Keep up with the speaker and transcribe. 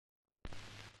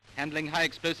Handling high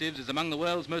explosives is among the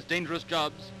world's most dangerous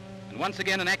jobs, and once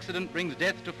again an accident brings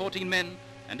death to 14 men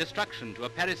and destruction to a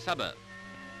Paris suburb.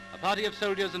 A party of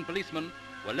soldiers and policemen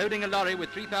were loading a lorry with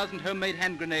 3,000 homemade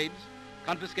hand grenades,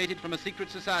 confiscated from a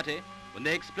secret society, when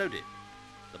they exploded.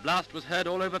 The blast was heard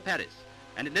all over Paris,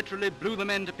 and it literally blew the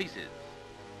men to pieces.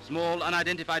 Small,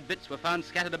 unidentified bits were found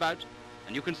scattered about,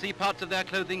 and you can see parts of their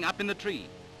clothing up in the tree.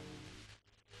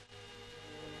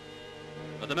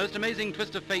 But the most amazing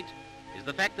twist of fate is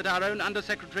the fact that our own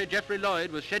Undersecretary Geoffrey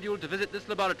Lloyd was scheduled to visit this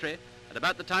laboratory at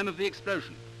about the time of the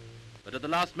explosion. But at the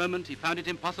last moment he found it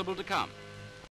impossible to come.